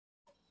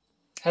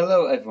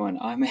Hello everyone,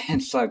 I'm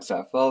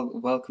Slugstaff.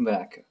 Welcome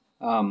back.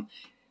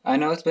 I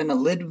know it's been a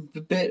little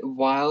bit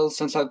while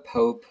since I've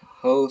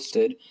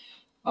posted.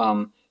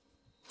 Um,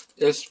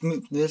 this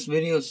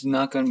video is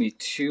not going to be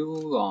too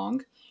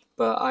long,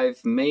 but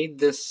I've made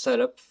this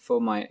setup for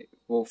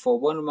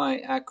one of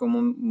my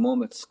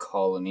Acromyrmex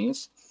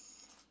colonies.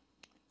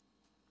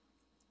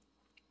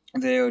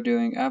 They are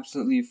doing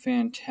absolutely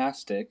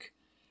fantastic,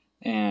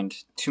 and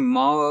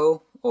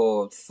tomorrow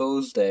or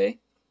Thursday,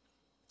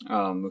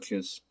 which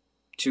is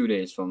 2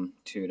 days from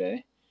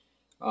today,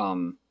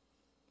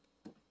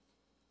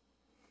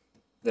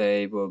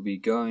 they will be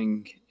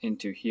going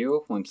into here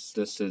once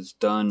this is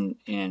done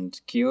and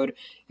cured,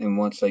 and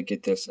once I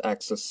get this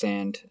excess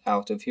sand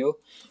out of here.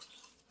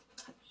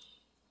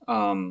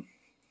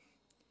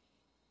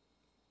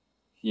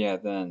 Yeah,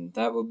 then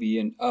that will be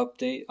an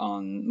update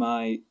on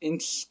my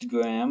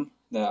Instagram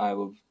that I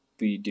will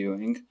be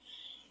doing,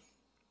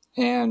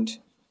 and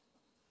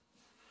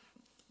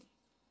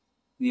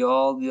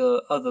all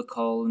the other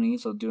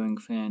colonies are doing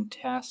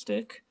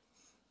fantastic.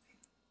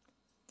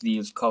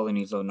 These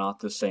colonies are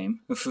not the same.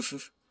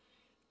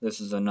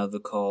 This is another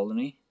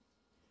colony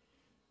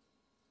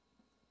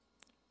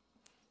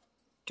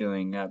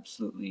doing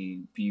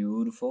absolutely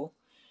beautiful.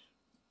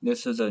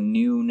 This is a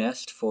new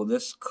nest for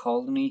this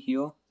colony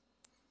here,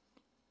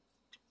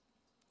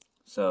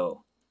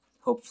 so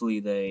hopefully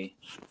they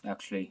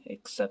actually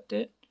accept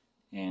it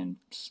and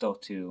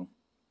start to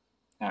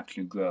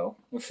actually grow.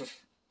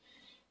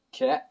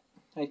 Cat,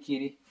 hi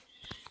kitty.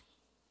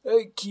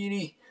 Hey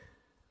kitty.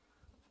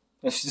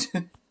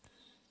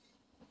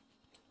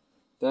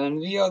 Then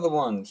the other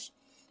ones,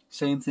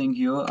 same thing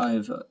here.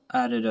 I've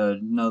added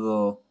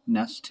another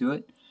nest to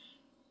it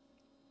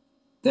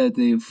that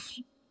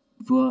they've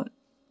brought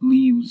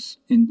leaves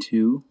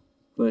into,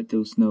 but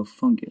there's no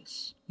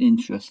fungus.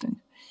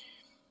 Interesting.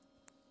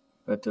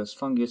 But there's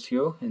fungus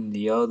here, and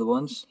the other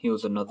ones,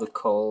 here's another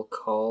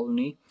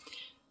colony.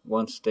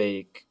 Once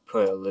they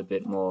put a little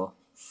bit more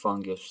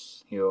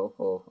fungus here,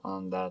 or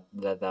on that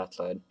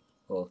side,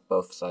 or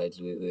both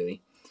sides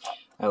really,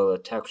 I will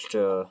attach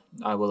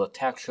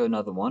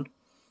another one.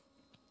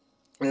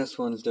 This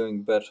one's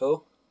doing better.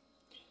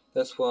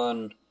 This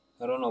one,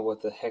 I don't know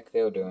what the heck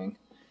they're doing.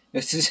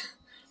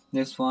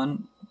 This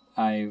one,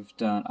 I've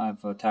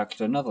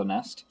attached another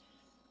nest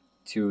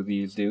to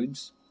these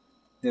dudes.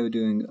 They're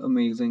doing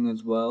amazing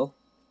as well.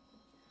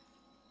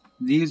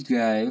 These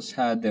guys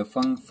had their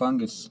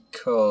fungus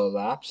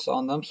collapse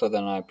on them, so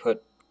then I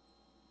put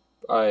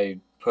a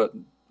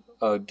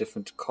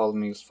different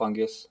colony's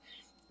fungus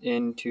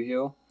into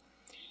here,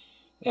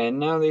 and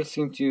now they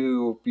seem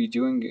to be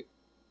doing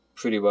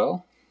pretty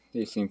well.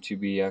 They seem to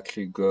be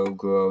actually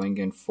growing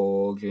and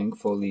foraging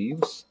for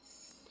leaves.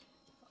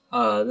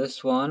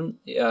 This one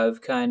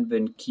I've kind of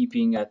been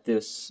keeping at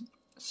this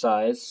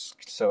size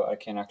so I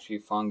can actually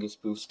fungus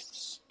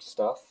boost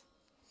stuff.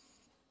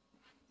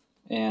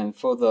 And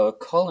for the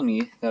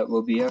colony that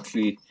will be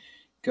actually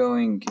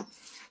going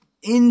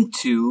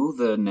into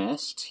the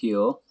nest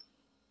here,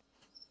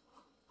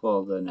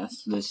 well, the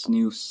nest, this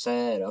new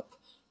setup,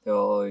 they're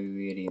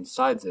already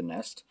inside the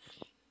nest.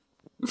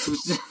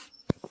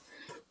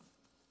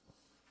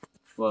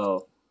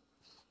 Well,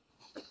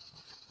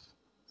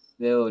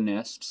 their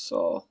nests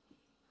are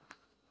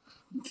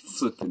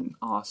flipping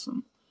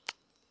awesome.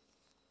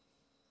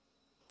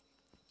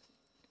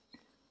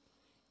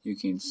 You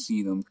can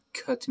see them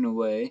cutting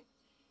away,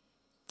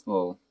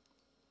 well,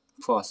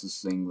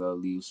 processing the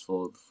leaves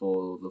for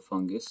the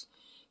fungus.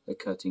 The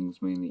cutting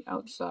is mainly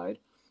outside.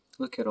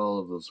 Look at all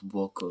of those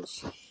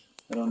workers.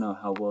 I don't know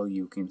how well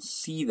you can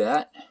see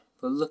that,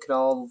 but look at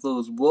all of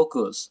those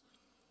workers.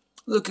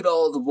 Look at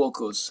all the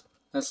workers.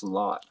 That's a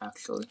lot,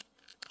 actually.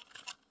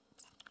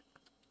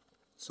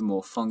 Some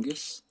more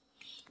fungus.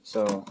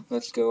 So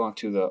let's go on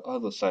to the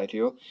other side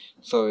here.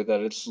 Sorry that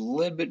it's a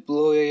little bit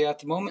blurry at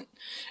the moment.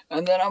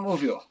 And then I'll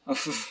move here.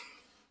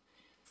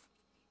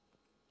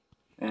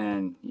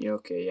 And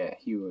okay, yeah,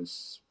 he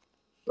was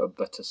a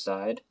better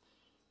side.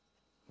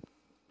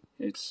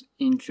 It's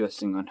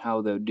interesting on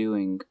how they're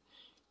doing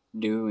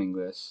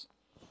this,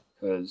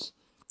 because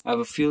I have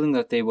a feeling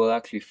that they will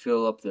actually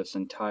fill up this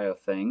entire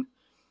thing,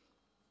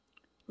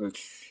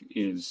 which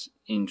is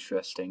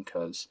interesting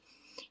because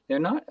they're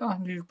not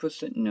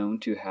 100% known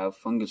to have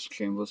fungus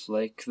chambers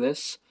like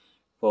this,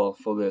 well,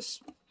 for this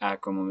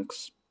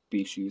Acromyrmex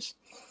species.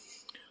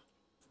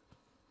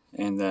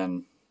 And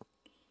then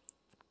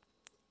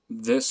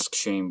this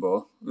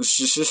chamber,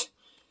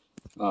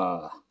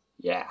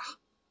 yeah.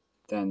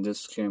 Then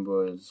this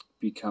chamber is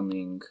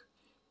becoming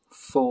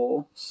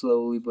full,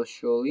 slowly but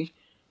surely.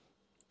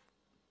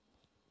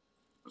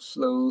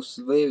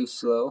 Very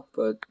slow,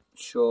 but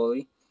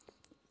surely.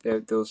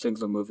 Those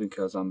things are moving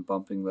because I'm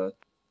bumping the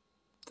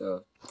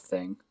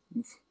thing.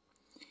 But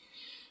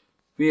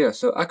yeah,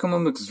 so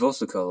Acromyrmex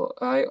versicolor,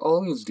 I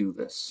always do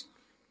this.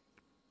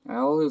 I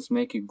always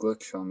make it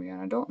glitch on me,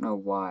 and I don't know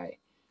why.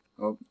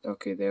 Oh,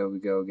 okay, there we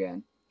go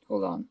again.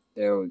 Hold on,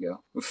 there we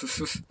go.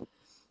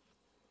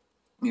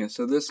 Yeah,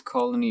 so this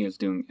colony is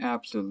doing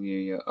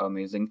absolutely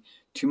amazing.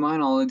 to my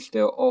knowledge,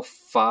 there are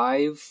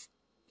 5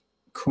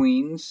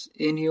 queens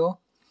in here.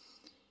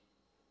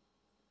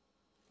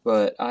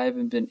 But I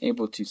haven't been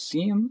able to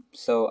see them,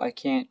 so I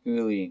can't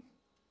really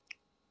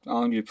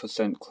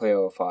 100%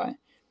 clarify.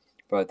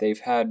 But they've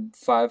had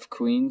 5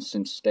 queens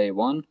since day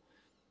 1.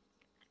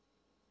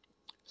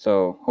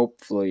 So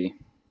hopefully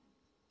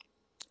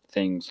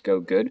things go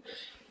good.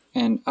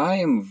 And I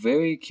am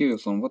very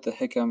curious on what the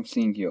heck I'm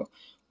seeing here.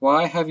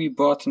 Why have you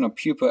brought in a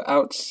pupa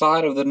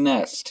outside of the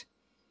nest?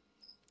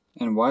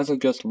 And why is there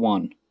just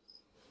 1?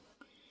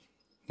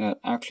 That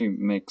actually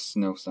makes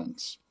no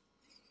sense.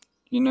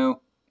 You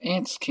know,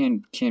 ants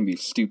can be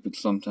stupid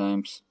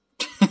sometimes.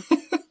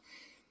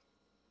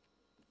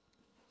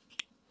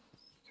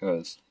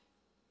 Because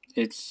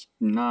it's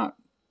not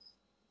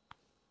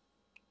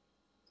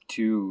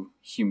too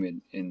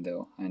humid in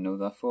there. I know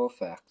that for a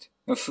fact.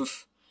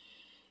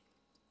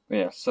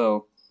 Yeah,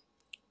 so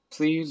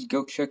please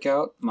go check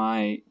out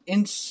my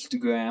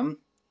Instagram.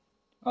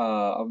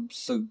 I'll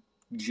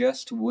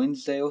suggest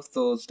Wednesday or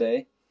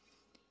Thursday.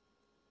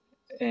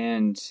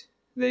 And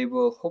they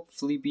will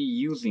hopefully be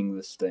using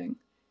this thing.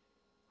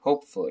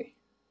 Hopefully.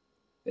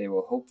 They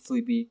will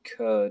hopefully be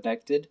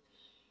connected.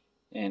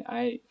 And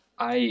I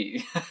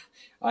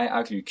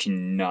actually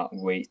cannot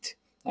wait.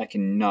 I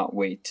cannot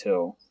wait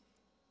till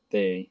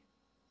they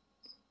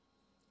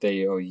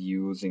are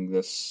using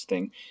this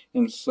thing.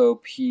 And so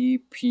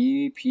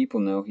people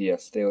know,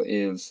 yes, there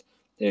is.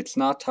 It's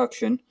not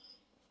touching.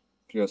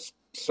 Just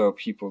so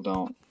people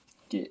don't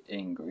get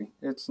angry.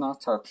 It's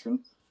not touching.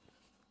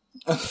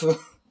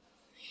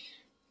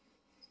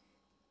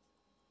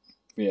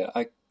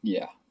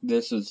 Yeah,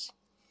 this is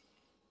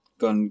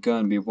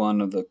gonna be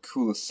one of the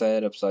coolest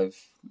setups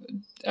I've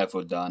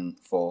ever done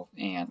for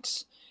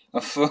ants.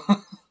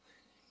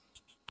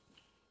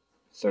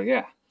 So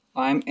yeah,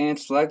 I'm Ant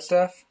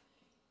Flagstaff.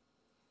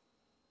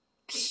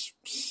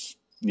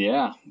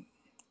 Yeah,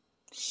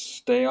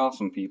 stay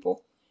awesome,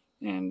 people,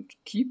 and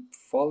keep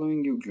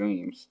following your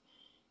dreams.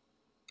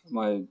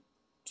 My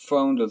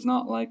phone does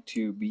not like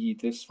to be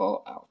this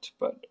far out,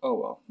 but oh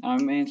well.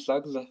 I'm Ant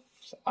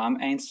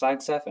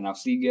Flagstaff, and I'll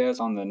see you guys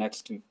on the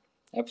next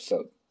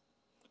episode.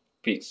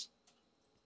 Peace.